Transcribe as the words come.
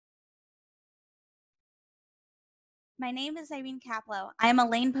My name is Irene Kaplow. I am a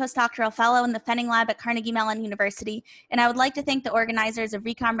Lane postdoctoral fellow in the Fenning Lab at Carnegie Mellon University, and I would like to thank the organizers of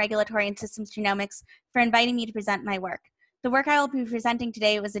RECOMB Regulatory and Systems Genomics for inviting me to present my work. The work I will be presenting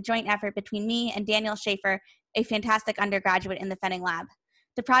today was a joint effort between me and Daniel Schaefer, a fantastic undergraduate in the Fenning Lab.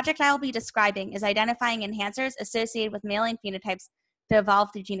 The project I will be describing is identifying enhancers associated with mammalian phenotypes that evolve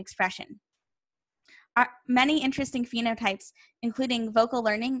through gene expression. Many interesting phenotypes, including vocal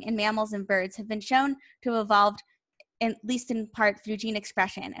learning in mammals and birds, have been shown to have evolved at least in part through gene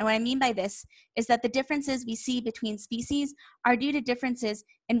expression. And what I mean by this is that the differences we see between species are due to differences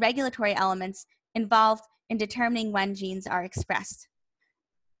in regulatory elements involved in determining when genes are expressed.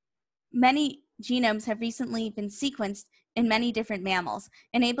 Many genomes have recently been sequenced in many different mammals,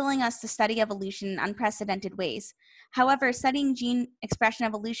 enabling us to study evolution in unprecedented ways. However, studying gene expression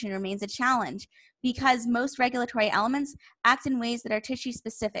evolution remains a challenge because most regulatory elements act in ways that are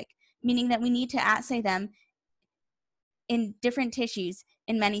tissue-specific, meaning that we need to assay them in different tissues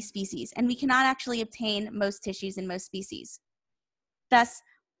in many species, and we cannot actually obtain most tissues in most species. Thus,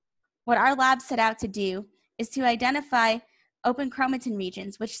 what our lab set out to do is to identify open chromatin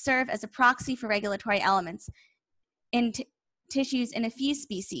regions, which serve as a proxy for regulatory elements in tissues in a few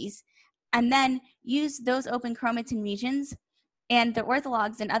species, and then use those open chromatin regions and the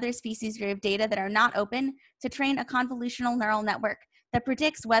orthologs in other species we have data that are not open to train a convolutional neural network that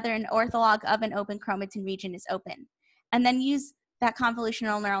predicts whether an ortholog of an open chromatin region is open, and then use that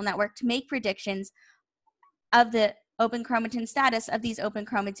convolutional neural network to make predictions of the open chromatin status of these open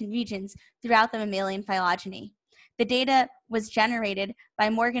chromatin regions throughout the mammalian phylogeny. The data was generated by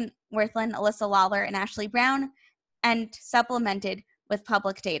Morgan Worthlin, Alyssa Lawler, and Ashley Brown, and supplemented with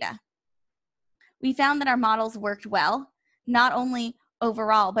public data. We found that our models worked well, not only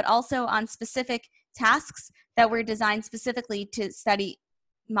overall, but also on specific tasks that were designed specifically to study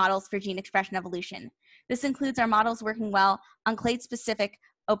models for gene expression evolution. This includes our models working well on clade-specific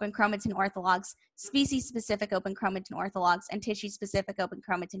open chromatin orthologs, species-specific open chromatin orthologs, and tissue-specific open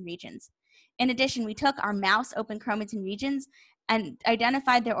chromatin regions. In addition, we took our mouse open chromatin regions and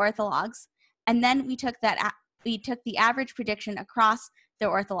identified their orthologs, and then we took the average prediction across their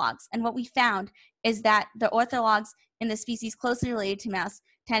orthologs. And what we found is that the orthologs in the species closely related to mouse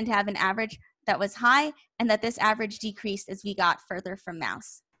tend to have an average that was high, and that this average decreased as we got further from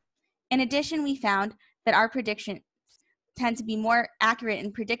mouse. In addition, we found that our predictions tend to be more accurate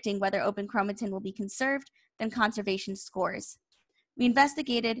in predicting whether open chromatin will be conserved than conservation scores. We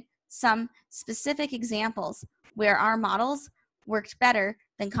investigated some specific examples where our models worked better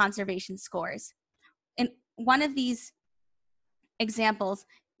than conservation scores. And one of these examples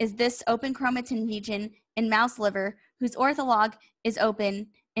is this open chromatin region in mouse liver, whose ortholog is open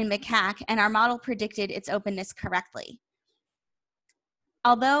in macaque, and our model predicted its openness correctly.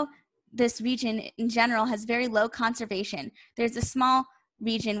 Although this region in general has very low conservation, there's a small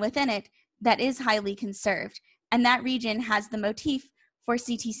region within it that is highly conserved, and that region has the motif for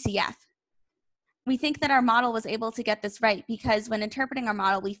CTCF. We think that our model was able to get this right because when interpreting our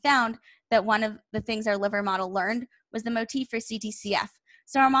model, we found that one of the things our liver model learned was the motif for CTCF.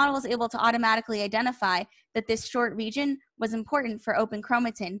 So our model was able to automatically identify that this short region was important for open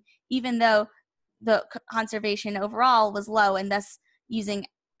chromatin, even though the conservation overall was low, and thus using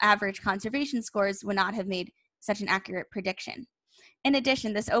average conservation scores would not have made such an accurate prediction. In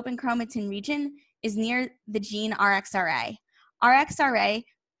addition, this open chromatin region is near the gene RXRA. RXRA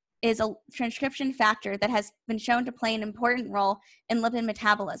is a transcription factor that has been shown to play an important role in lipid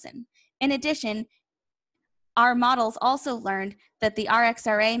metabolism. In addition, our models also learned that the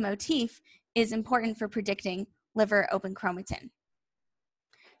RXRA motif is important for predicting liver open chromatin.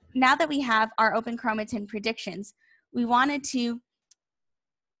 Now that we have our open chromatin predictions, we wanted to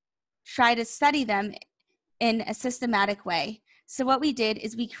try to study them in a systematic way. So what we did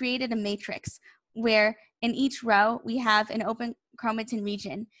is we created a matrix where in each row we have an open chromatin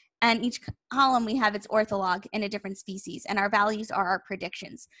region, and each column we have its ortholog in a different species, and our values are our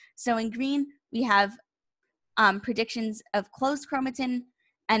predictions. So in green we have predictions of closed chromatin,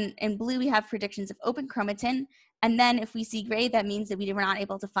 and in blue we have predictions of open chromatin, and then if we see gray, that means that we were not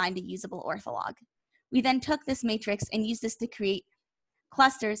able to find a usable ortholog. We then took this matrix and used this to create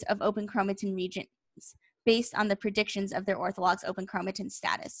clusters of open chromatin regions based on the predictions of their ortholog's open chromatin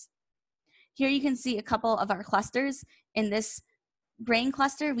status. Here you can see a couple of our clusters. In this brain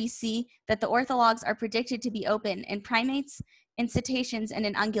cluster, we see that the orthologs are predicted to be open in primates, in cetaceans, and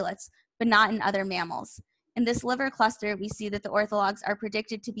in ungulates, but not in other mammals. In this liver cluster, we see that the orthologs are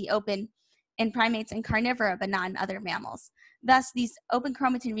predicted to be open in primates and carnivora, but not in other mammals. Thus, these open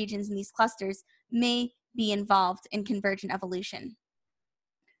chromatin regions in these clusters may be involved in convergent evolution.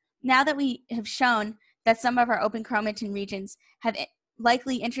 Now that we have shown that some of our open chromatin regions have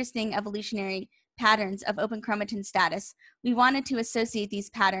likely interesting evolutionary patterns of open chromatin status, we wanted to associate these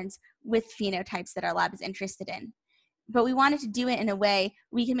patterns with phenotypes that our lab is interested in. But we wanted to do it in a way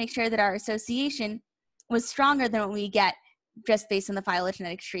we can make sure that our association was stronger than what we get just based on the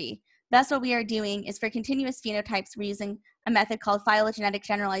phylogenetic tree. Thus, what we are doing is for continuous phenotypes, we're using a method called phylogenetic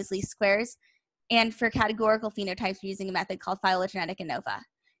generalized least squares, and for categorical phenotypes, we're using a method called phylogenetic ANOVA.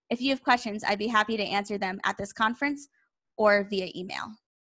 If you have questions, I'd be happy to answer them at this conference or via email.